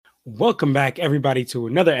Welcome back, everybody, to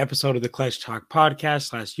another episode of the Clutch Talk podcast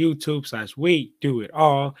slash YouTube slash We Do It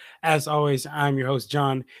All. As always, I'm your host,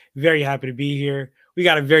 John. Very happy to be here. We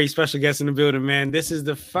got a very special guest in the building, man. This is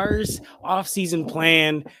the first off-season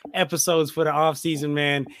planned episodes for the off-season,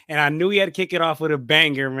 man. And I knew we had to kick it off with a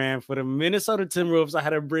banger, man. For the Minnesota Timberwolves, I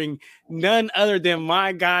had to bring none other than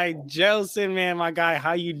my guy, Jelson, man. My guy,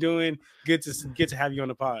 how you doing? Good to have you on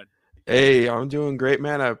the pod. Hey, I'm doing great,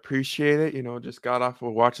 man. I appreciate it. Just got off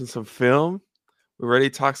of watching some film. We're ready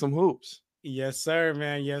to talk some hoops. Yes, sir,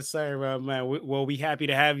 man. Yes, sir, man. We happy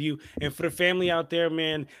to have you. And for the family out there,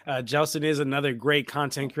 man, Jelson is another great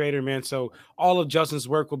content creator, man. So all of Jelson's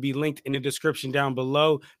work will be linked in the description down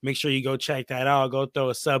below. Make sure you go check that out. Go throw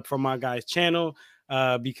a sub for my guy's channel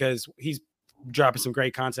because he's dropping some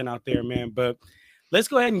great content out there, man. But let's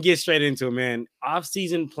go ahead and get straight into it, man.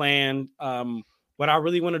 Off-season plan. What I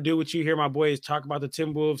really want to do with you here, my boy, is talk about the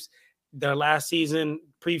Timberwolves, their last season,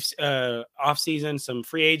 off season, some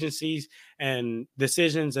free agencies and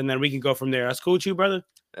decisions, and then we can go from there. That's cool with you, brother?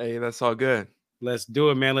 Hey, that's all good. Let's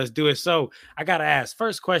do it, man. Let's do it. So I gotta ask.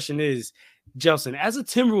 First question is, Jelson, as a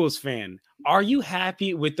Timberwolves fan, are you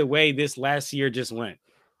happy with the way this last year just went?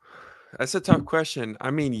 That's a tough question.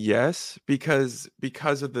 I mean, yes, because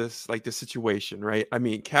of this, like the situation, right? I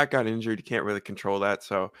mean, Cat got injured. You can't really control that.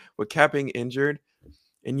 So with Cat being injured,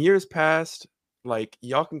 in years past, like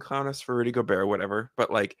y'all can clown us for Rudy Gobert or whatever,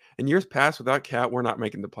 but like in years past without Cat, we're not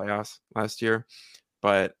making the playoffs last year.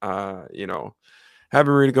 But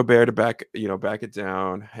having Rudy Gobert to back it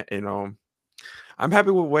down, I'm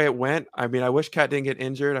happy with the way it went. I mean, I wish Cat didn't get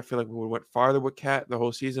injured. I feel like we went farther with Cat the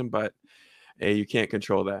whole season, but hey, you can't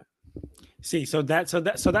control that. See, so that's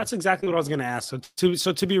exactly what I was gonna ask.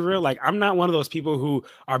 So to be real, like I'm not one of those people who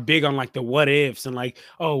are big on like the what ifs and like,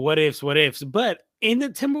 oh, what ifs. But in the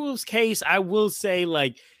Timberwolves case, I will say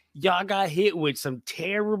like y'all got hit with some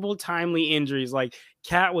terrible timely injuries. Like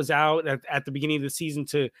Cat was out at the beginning of the season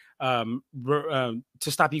to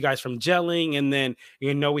stop you guys from gelling, and then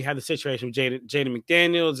we had the situation with Jaden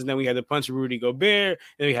McDaniels, and then we had the punch of Rudy Gobert,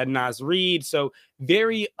 and we had Nas Reed. So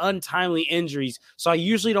very untimely injuries. So I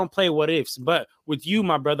usually don't play what ifs, but with you,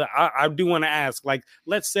 my brother, I do want to ask, like,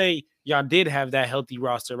 let's say y'all did have that healthy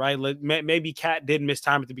roster, right? Maybe Cat did miss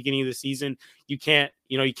time at the beginning of the season. You can't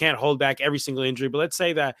hold back every single injury, but let's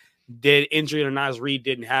say that the injury to Nas Reed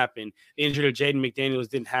didn't happen. The injury to Jaden McDaniels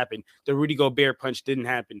didn't happen. The Rudy Gobert punch didn't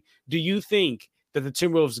happen. Do you think that the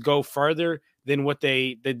Timberwolves go further than what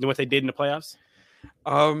they did in the playoffs?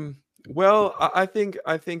 Well, I think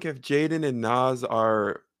if Jaden and Nas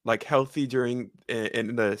are like healthy during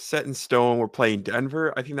in the set in stone, we're playing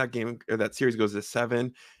Denver. I think that game or that series goes to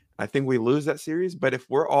 7. I think we lose that series. But if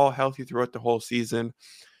we're all healthy throughout the whole season,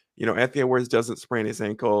 Anthony Edwards doesn't sprain his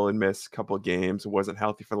ankle and miss a couple of games, wasn't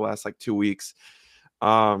healthy for the last like 2 weeks.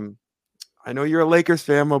 I know you're a Lakers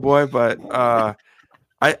fan, my boy, but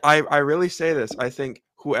I really say this. I think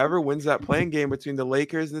whoever wins that playing game between the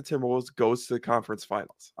Lakers and the Timberwolves goes to the conference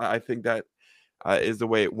finals. I think that is the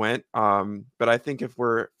way it went. But I think if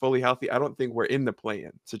we're fully healthy, I don't think we're in the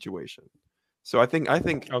play-in situation. So I think the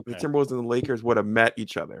Okay. Timberwolves and the Lakers would have met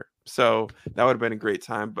each other. So that would have been a great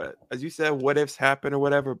time. But as you said, what ifs happen or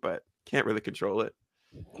whatever, but can't really control it.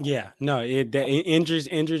 Yeah, no,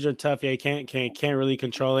 injuries are tough. Yeah, can't really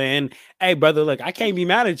control it. And hey, brother, look, I can't be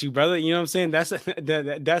mad at you, brother. You know what I'm saying?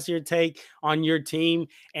 That's your take on your team.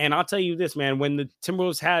 And I'll tell you this, man, when the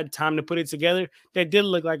Timberwolves had time to put it together, they did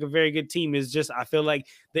look like a very good team. It's just I feel like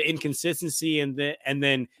the inconsistency and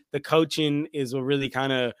then the coaching is what really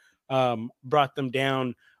kind of brought them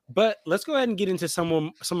down. But let's go ahead and get into some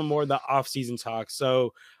more of the offseason talk.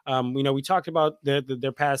 So we talked about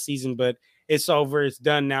their past season, but it's over. It's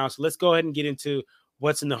done now. So let's go ahead and get into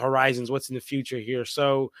what's in the horizons, what's in the future here.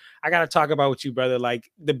 So I got to talk about with you, brother.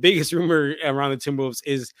 Like the biggest rumor around the Timberwolves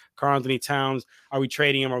is Karl-Anthony Towns. Are we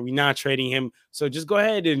trading him? Are we not trading him? So just go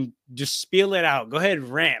ahead and just spill it out. Go ahead and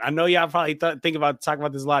rant. I know y'all probably think about talking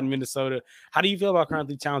about this a lot in Minnesota. How do you feel about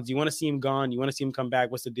Karl-Anthony Towns? Do you want to see him gone? You want to see him come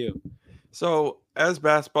back? What's the deal? So, as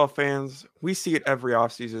basketball fans, we see it every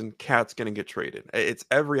offseason. Cat's going to get traded. It's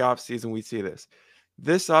every offseason we see this.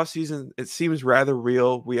 This offseason, it seems rather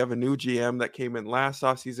real. We have a new GM that came in last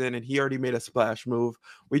offseason, and he already made a splash move.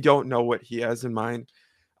 We don't know what he has in mind.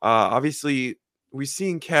 Obviously, we've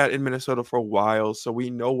seen Cat in Minnesota for a while, so we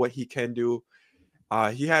know what he can do.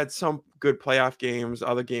 He had some good playoff games,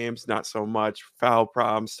 other games, not so much, foul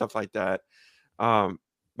problems, stuff like that. But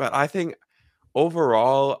I think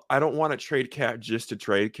overall, I don't want to trade Cat just to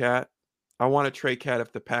trade Cat. I want to trade Cat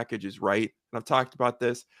if the package is right. And I've talked about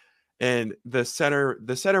this. And the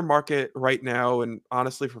center market right now, and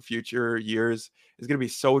honestly for future years, is going to be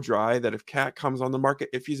so dry that if Cat comes on the market,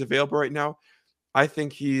 if he's available right now, I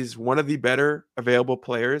think he's one of the better available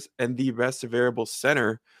players and the best available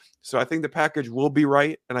center. So I think the package will be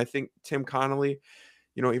right. And I think Tim Connolly,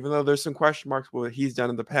 even though there's some question marks with what he's done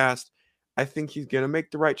in the past, I think he's going to make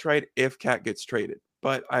the right trade if Cat gets traded.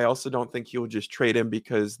 But I also don't think he'll just trade him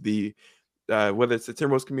because whether it's the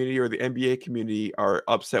Timberwolves community or the NBA community are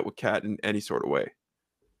upset with Cat in any sort of way.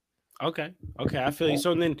 Okay. Okay. I feel you.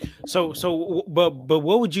 So then, but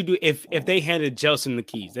what would you do if they handed Jelson the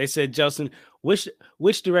keys? They said, Jelson,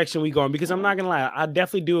 which direction we going? Because I'm not gonna lie, I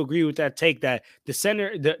definitely do agree with that take that the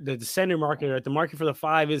center market or the market for the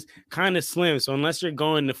five is kind of slim. So unless you're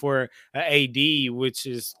going for a AD, which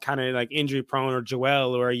is kind of like injury prone, or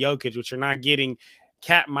Joel or a Jokic, which you're not getting,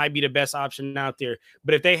 Cat might be the best option out there.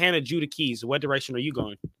 But if they handed you the keys, what direction are you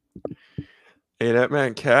going? Hey, that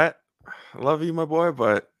man, Cat, I love you, my boy,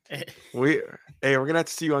 but we, hey, we're gonna have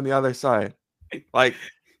to see you on the other side. Like,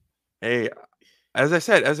 hey, as I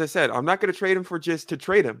said, I'm not gonna trade him for just to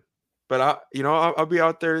trade him, but I'll be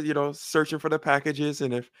out there, searching for the packages.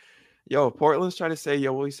 And if Portland's trying to say,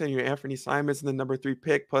 we'll send you Anthony Simons and the number 3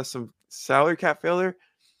 pick plus some salary cap failure,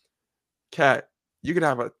 Cat, you're gonna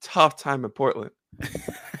have a tough time in Portland.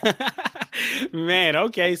 Man,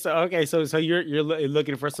 so you're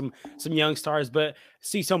looking for some young stars, but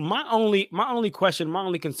see, so my only question, my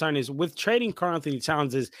only concern is with trading Karl Anthony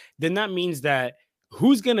Towns is then that means that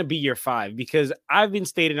who's gonna be your five? Because I've been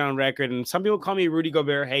stated on record, and some people call me Rudy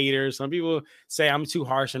Gobert hater, some people say I'm too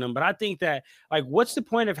harsh on him, but I think that like, what's the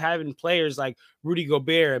point of having players like Rudy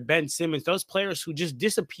Gobert, Ben Simmons, those players who just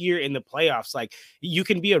disappear in the playoffs? Like, you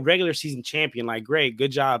can be a regular season champion, like great,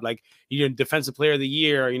 good job, like defensive player of the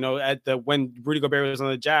year, at the when Rudy Gobert was on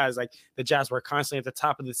the Jazz, like the Jazz were constantly at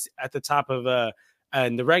the top of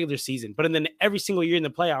in the regular season. But then every single year in the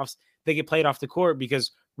playoffs, they get played off the court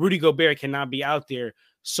because Rudy Gobert cannot be out there.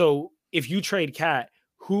 So if you trade Cat,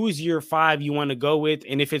 who's your five you want to go with?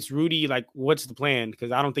 And if it's Rudy, like what's the plan?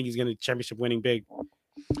 Because I don't think he's going to championship winning big.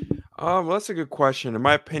 Well, that's a good question. In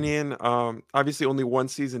my opinion, obviously only one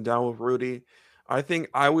season down with Rudy. I think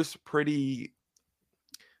I was pretty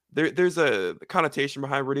there's a connotation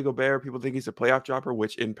behind Rudy Gobert. People think he's a playoff dropper,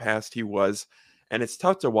 which in past he was. And it's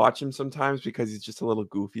tough to watch him sometimes because he's just a little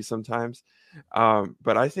goofy sometimes.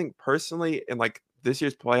 But I think personally, in like this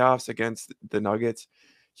year's playoffs against the Nuggets,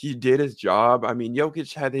 he did his job. I mean,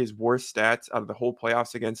 Jokic had his worst stats out of the whole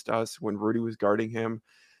playoffs against us when Rudy was guarding him.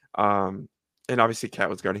 Um, and obviously Cat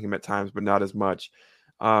was guarding him at times, but not as much.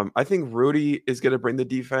 I think Rudy is going to bring the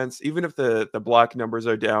defense, even if the block numbers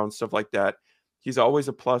are down, stuff like that. He's always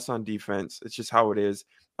a plus on defense. It's just how it is.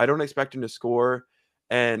 I don't expect him to score.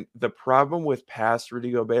 And the problem with past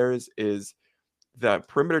Rudy Gobert is the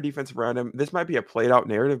perimeter defense around him. This might be a played out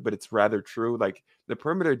narrative, but it's rather true. Like the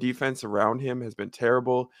perimeter defense around him has been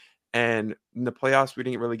terrible. And in the playoffs, we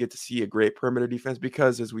didn't really get to see a great perimeter defense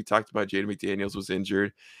because, as we talked about, Jaden McDaniels was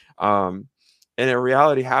injured. And in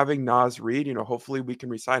reality, having Naz Reid, hopefully we can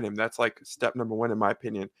resign him. That's like step number one, in my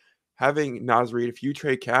opinion. Having Naz Reid, if you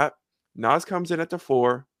trade Cat, Naz comes in at the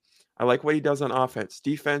 4. I like what he does on offense.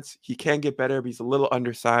 Defense, he can get better, but he's a little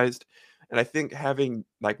undersized. And I think having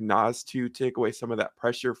like Naz to take away some of that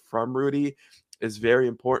pressure from Rudy is very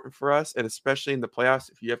important for us. And especially in the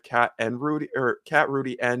playoffs, if you have Cat and Rudy, or Cat,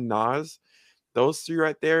 Rudy, and Naz, those 3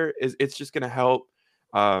 right there, it's just going to help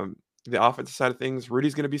the offensive side of things.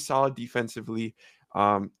 Rudy's going to be solid defensively.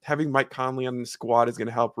 Having Mike Conley on the squad is going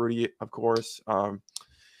to help Rudy, of course.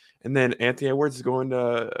 And then Anthony Edwards is going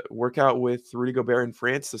to work out with Rudy Gobert in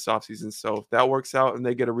France this offseason. So if that works out and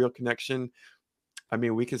they get a real connection, I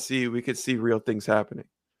mean, we could see real things happening.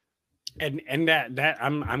 And that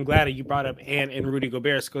I'm glad that you brought up and Rudy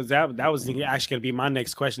Gobert, because that was actually going to be my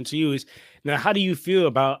next question to you is now, how do you feel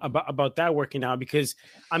about that working out? Because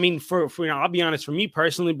I mean, for I'll be honest, for me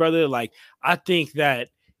personally, brother, like I think that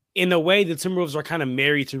in a way the Timberwolves are kind of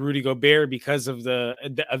married to Rudy Gobert because of the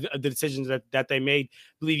decisions that they made. I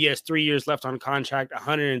believe he has 3 years left on contract,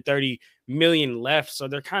 130 million left, so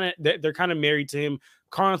they're kind of married to him.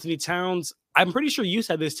 Karl Anthony Towns, I'm pretty sure you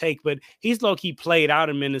said this take, but he's low key played out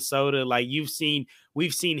in Minnesota. Like we've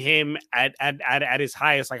seen him at his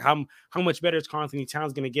highest. Like how much better is Karl Anthony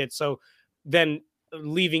Towns going to get? So then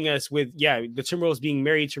leaving us with the Timberwolves being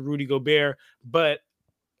married to Rudy Gobert, but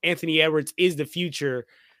Anthony Edwards is the future.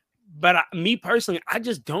 But me personally, I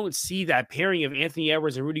just don't see that pairing of Anthony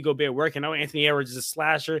Edwards and Rudy Gobert working. I know Anthony Edwards is a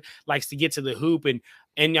slasher, likes to get to the hoop, and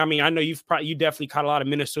And I mean, I know you definitely caught a lot of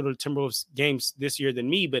Minnesota Timberwolves games this year than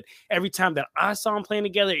me, but every time that I saw them playing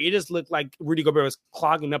together, it just looked like Rudy Gobert was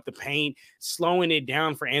clogging up the paint, slowing it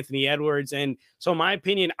down for Anthony Edwards. And so, in my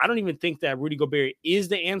opinion, I don't even think that Rudy Gobert is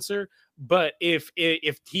the answer. But if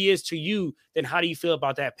he is to you, then how do you feel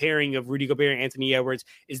about that pairing of Rudy Gobert and Anthony Edwards?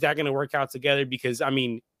 Is that going to work out together? Because I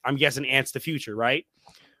mean, I'm guessing Ant's the future, right?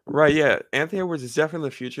 Right, yeah. Anthony Edwards is definitely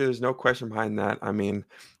the future. There's no question behind that. I mean,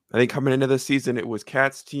 I think coming into the season, it was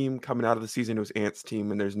Cat's team. Coming out of the season, it was Ant's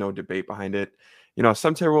team, and there's no debate behind it.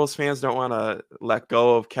 Some Timberwolves fans don't want to let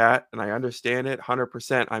go of Cat, and I understand it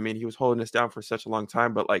 100%. I mean, he was holding us down for such a long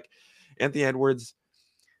time, but like Anthony Edwards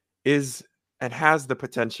is and has the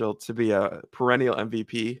potential to be a perennial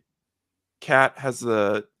MVP. Cat has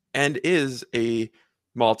the and is a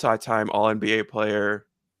multi-time All NBA player,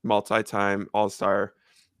 multi-time All Star,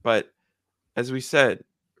 but as we said,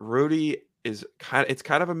 Rudy it's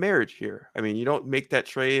kind of a marriage here. I mean, you don't make that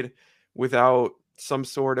trade without some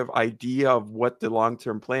sort of idea of what the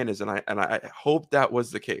long-term plan is. And I hope that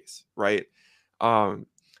was the case, right? Um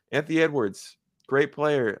Anthony Edwards, great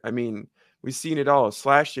player. I mean, we've seen it all.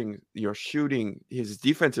 Slashing, shooting, his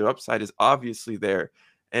defensive upside is obviously there.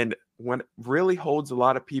 And when really holds a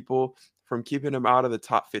lot of people from keeping him out of the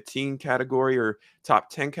top 15 category or top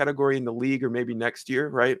 10 category in the league or maybe next year,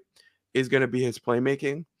 right? Is going to be his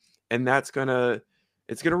playmaking, and it's going to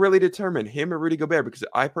really determine him or Rudy Gobert, because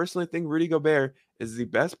I personally think Rudy Gobert is the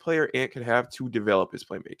best player Ant could have to develop his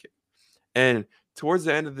playmaking. And towards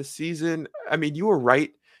the end of the season, I mean, you were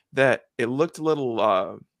right that it looked a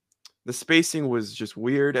little the spacing was just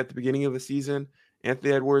weird at the beginning of the season.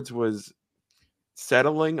 Anthony Edwards was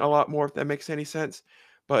settling a lot more, if that makes any sense.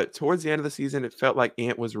 But towards the end of the season, it felt like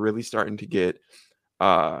Ant was really starting to get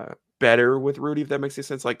uh better with Rudy, if that makes any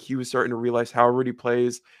sense. Like he was starting to realize how Rudy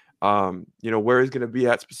plays, where he's going to be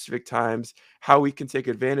at specific times, how he can take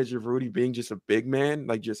advantage of Rudy being just a big man,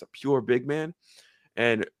 like just a pure big man.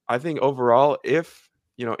 And I think overall, if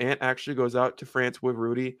Ant actually goes out to France with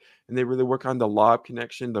Rudy and they really work on the lob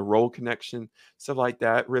connection, the roll connection, stuff like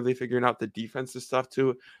that, really figuring out the defensive stuff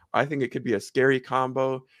too, I think it could be a scary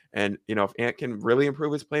combo. And if Ant can really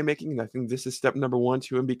improve his playmaking, and I think this is step number one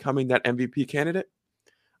to him becoming that MVP candidate,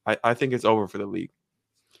 I think it's over for the league.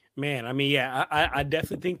 Man, I mean, yeah, I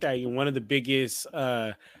definitely think that one of the biggest,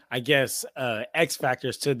 I guess, X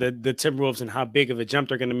factors to the Timberwolves and how big of a jump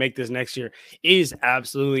they're going to make this next year is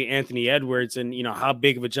absolutely Anthony Edwards, and how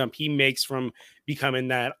big of a jump he makes from becoming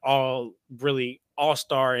that all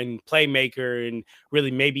star and playmaker, and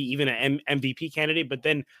really maybe even an MVP candidate. But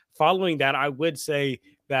then following that, I would say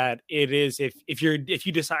that it is if you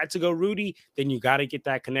decide to go Rudy, then you got to get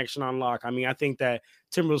that connection on lock. I mean, I think that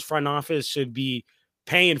Timberwolves front office should be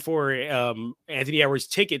paying for Anthony Edwards'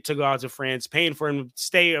 ticket to go out to France, paying for him to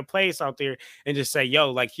stay a place out there, and just say, "Yo,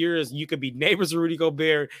 like you could be neighbors with Rudy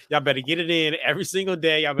Gobert. Y'all better get it in every single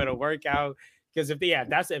day. Y'all better work out, because if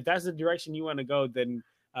that's the direction you want to go, then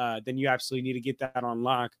you absolutely need to get that on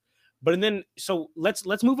lock." But and then so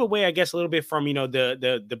let's move away, I guess, a little bit from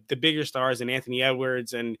the bigger stars and Anthony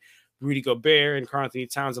Edwards and Rudy Gobert and Karl Anthony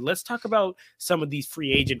Towns, and let's talk about some of these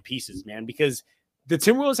free agent pieces, man, because the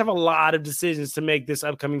Timberwolves have a lot of decisions to make this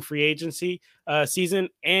upcoming free agency season,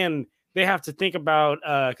 and they have to think about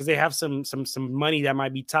because they have some money that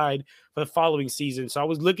might be tied for the following season. So I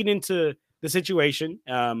was looking into the situation,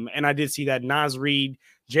 and I did see that Naz Reid,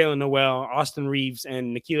 Jalen Noel, Austin Reeves,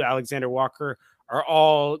 and Nickeil Alexander-Walker are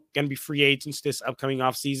all going to be free agents this upcoming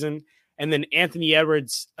offseason. And then Anthony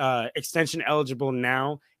Edwards, extension eligible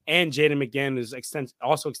now, and Jaden McGinn is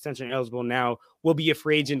also extension eligible now, will be a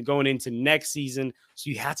free agent going into next season. So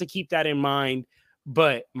you have to keep that in mind.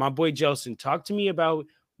 But my boy Jelson, talk to me about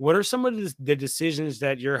what are some of the decisions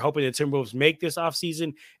that you're hoping the Timberwolves make this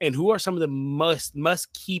offseason, and who are some of the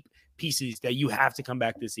must keep pieces that you have to come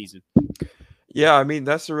back this season? Yeah, I mean,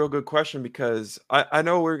 that's a real good question, because I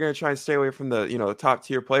know we're going to try and stay away from the top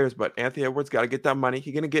tier players, but Anthony Edwards got to get that money.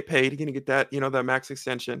 He's going to get paid. He's going to get that, that max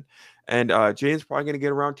extension. And Jaden's probably going to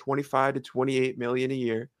get around 25 to 28 million a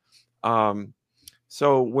year.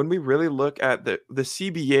 So when we really look at the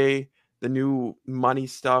CBA, the new money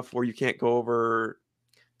stuff where you can't go over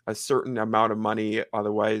a certain amount of money,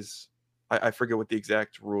 otherwise I forget what the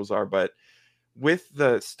exact rules are, but with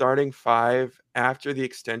the starting five after the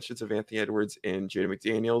extensions of Anthony Edwards and Jaden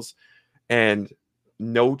McDaniels and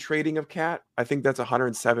no trading of Cat, I think that's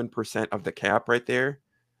 107% of the cap right there.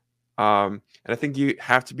 And I think you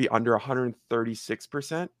have to be under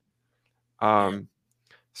 136%.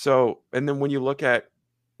 So, and then when you look at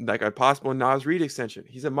like a possible Naz Reid extension,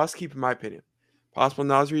 he's a must keep in my opinion. Possible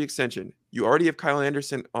Naz Reid extension. You already have Kyle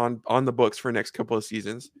Anderson on the books for the next couple of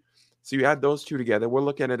seasons. So you add those two together, we're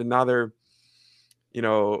looking at another,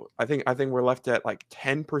 I think we're left at like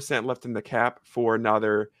 10% left in the cap for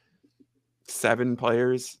another 6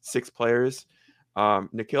 players.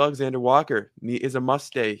 Nickeil Alexander-Walker is a must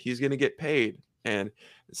stay. He's going to get paid. And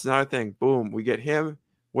it's not a thing. Boom, we get him.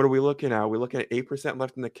 What are we looking at? We're looking at 8%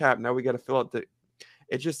 left in the cap. Now we got to fill out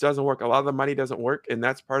it just doesn't work. A lot of the money doesn't work. And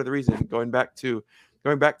that's part of the reason, going back to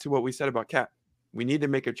what we said about cap. We need to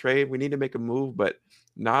make a trade. We need to make a move. But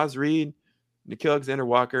Naz Reid, Nickeil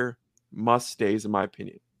Alexander-Walker, must stays, in my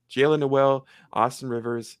opinion. Jalen Noel, Austin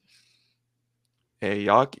Rivers. Hey,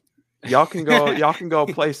 y'all can go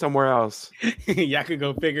play somewhere else. Y'all could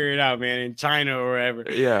go figure it out, man, in China or wherever.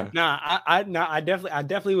 Yeah. I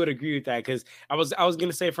definitely would agree with that, because I was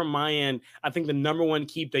gonna say from my end, I think the number one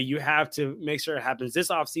keep that you have to make sure it happens this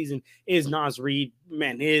offseason is Naz Reid.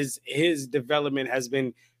 Man, his development has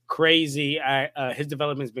been crazy. His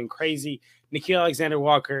development has been crazy. Nickeil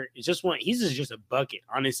Alexander-Walker is he's just a bucket,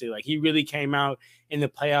 honestly. Like, he really came out in the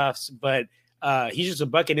playoffs, but he's just a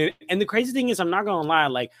bucket. And the crazy thing is, I'm not gonna lie,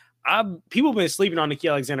 like, people have been sleeping on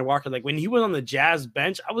Nickeil Alexander-Walker. Like, when he was on the Jazz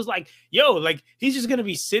bench, I was like, yo, like, he's just gonna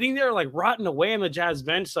be sitting there like rotting away on the Jazz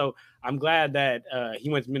bench. So I'm glad that he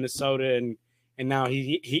went to Minnesota, and now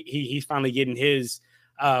he's finally getting his.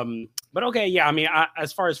 But okay, yeah, I mean,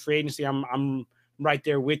 as far as free agency, I'm right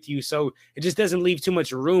there with you. So it just doesn't leave too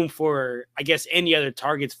much room for, I guess, any other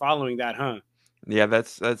targets following that, huh? Yeah,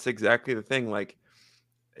 that's exactly the thing. Like,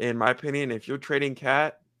 in my opinion, if you're trading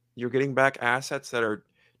Cat, you're getting back assets that are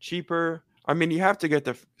cheaper. I mean, you have to get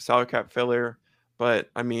the salary cap filler,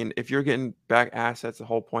 but I mean, if you're getting back assets, the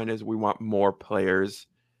whole point is we want more players,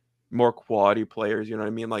 more quality players. You know what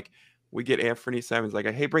I mean? Like, we get Anthony Simons. Like,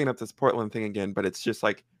 I hate bringing up this Portland thing again, but it's just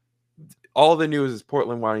like all the news is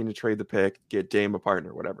Portland wanting to trade the pick, get Dame a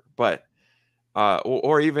partner, whatever. But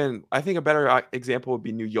or even, I think a better example would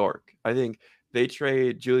be New York. I think they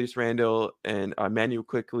trade Julius Randle and Manu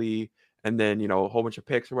quickly, and then a whole bunch of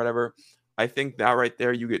picks or whatever. I think that right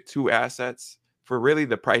there, you get two assets for really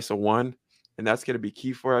the price of one, and that's going to be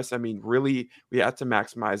key for us. I mean, really, we have to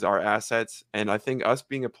maximize our assets, and I think us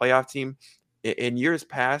being a playoff team in years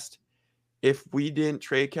past, if we didn't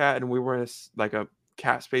trade Cat and we were in a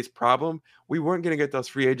cap space problem, we weren't going to get those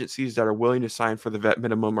free agencies that are willing to sign for the vet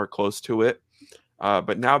minimum or close to it.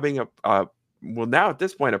 But now being now at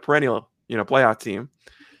this point, a perennial, playoff team,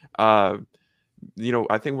 I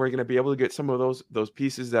think we're going to be able to get some of those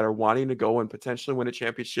pieces that are wanting to go and potentially win a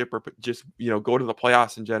championship, or just, go to the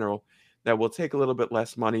playoffs in general, that will take a little bit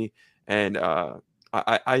less money. And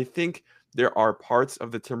I think there are parts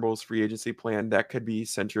of the Timberwolves free agency plan that could be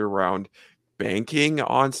centered around banking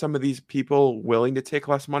on some of these people willing to take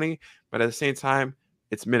less money. But at the same time,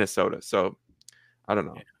 it's Minnesota. So I don't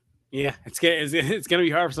know. Yeah, it's gonna be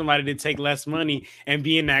hard for somebody to take less money and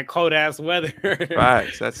be in that cold ass weather.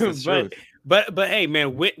 Facts. That's the truth. But hey,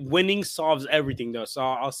 man, winning solves everything, though. So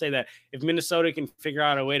I'll say that if Minnesota can figure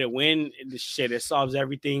out a way to win, it solves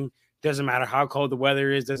everything. Doesn't matter how cold the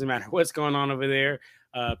weather is. Doesn't matter what's going on over there.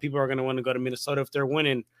 People are gonna want to go to Minnesota if they're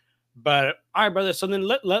winning. But all right, brother. So then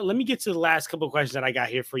let me get to the last couple of questions that I got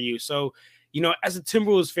here for you. So, as a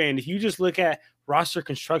Timberwolves fan, if you just look at roster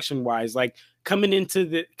construction wise, like coming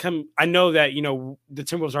into I know that the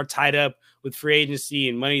Timberwolves are tied up with free agency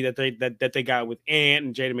and money that they got with Ant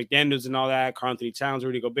and Jaden McDaniels and all that, Karl Anthony Towns,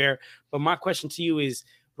 Rudy Gobert. But my question to you is,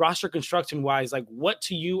 roster construction wise, like, what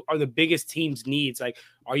to you are the biggest team's needs? Like,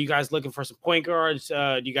 are you guys looking for some point guards?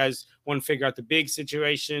 Do you guys want to figure out the big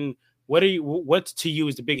situation? What to you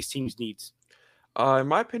is the biggest team's needs? In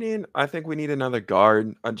my opinion, I think we need another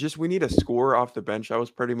guard. We need a scorer off the bench. That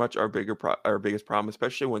was pretty much our biggest problem,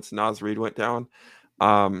 especially once Naz Reid went down.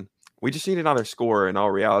 We just need another scorer. In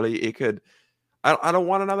all reality, it could. I don't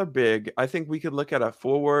want another big. I think we could look at a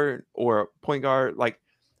forward or a point guard, like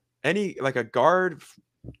a guard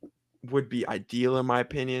would be ideal in my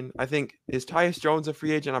opinion. I think, is Tyus Jones a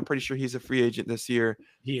free agent? I'm pretty sure he's a free agent this year.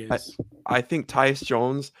 He is. I think Tyus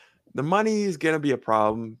Jones, the money is going to be a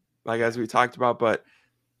problem, like as we talked about, but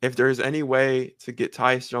if there's any way to get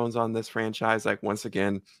Tyus Jones on this franchise, like, once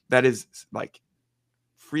again, that is like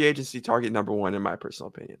free agency target number one in my personal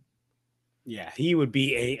opinion. Yeah, he would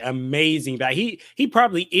be a amazing back. He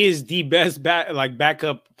probably is the best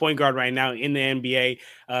backup point guard right now in the NBA.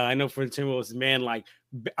 I know for the Timberwolves, man, not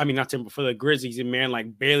Timberwolves, for the Grizzlies, man,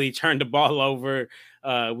 like, barely turned the ball over.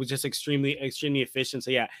 Was just extremely efficient. So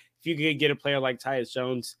yeah, if you could get a player like Tyus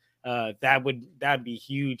Jones, that'd be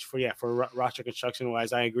huge for roster construction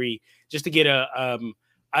wise. I agree. Just to get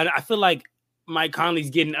I feel like Mike Conley's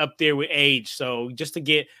getting up there with age, so just to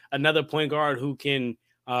get another point guard who can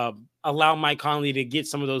allow Mike Conley to get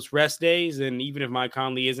some of those rest days. And even if Mike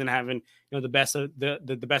Conley isn't having the best of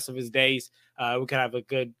the best of his days, we could have a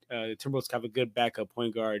good Timberwolves could have a good backup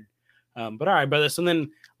point guard. But all right, brother. So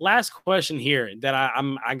then, last question here that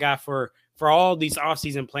I got for all these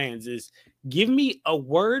offseason plans is, give me a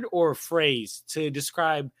word or a phrase to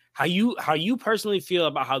describe how you personally feel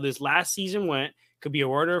about how this last season went. Could be a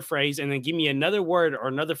word or a phrase, and then give me another word or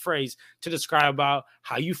another phrase to describe about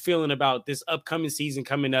how you feeling about this upcoming season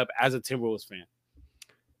coming up as a Timberwolves fan.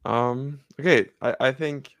 Okay. I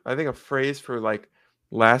think a phrase for like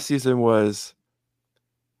last season was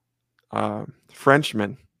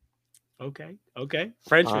Frenchman. Okay.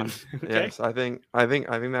 Frenchman. Okay. Yes, I think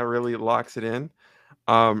that really locks it in.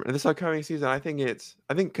 And this upcoming season, I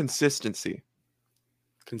think consistency.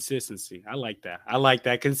 Consistency. I like that. I like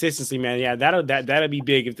that consistency, man. Yeah, that'll be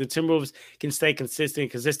big if the Timberwolves can stay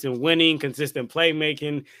consistent winning, consistent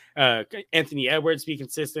playmaking. Anthony Edwards be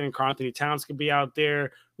consistent. Karl Anthony Towns could be out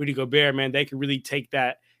there. Rudy Gobert, man, they could really take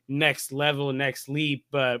that next level, next leap.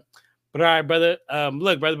 But all right, brother.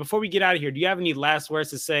 Look, brother. Before we get out of here, do you have any last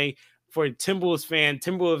words to say for Timberwolves fan,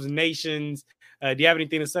 Timberwolves nations? Do you have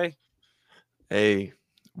anything to say? Hey,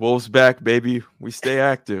 Wolves back, baby. We stay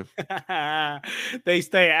active. They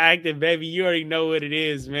stay active, baby. You already know what it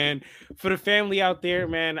is, man. For the family out there,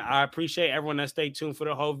 man, I appreciate everyone that stayed tuned for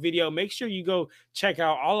the whole video. Make sure you go check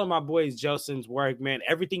out all of my boys Jelson's work, man.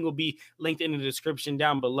 Everything will be linked in the description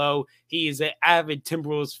down below. He is an avid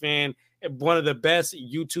Timberwolves fan, one of the best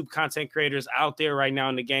YouTube content creators out there right now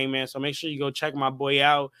in the game, man. So make sure you go check my boy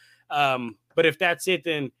out. But if that's it,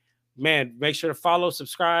 then, man, make sure to follow,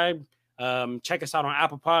 subscribe. Check us out on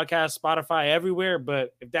Apple Podcasts, Spotify, everywhere.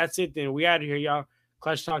 But if that's it, then we out of here, y'all.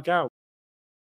 Clutch Talk out.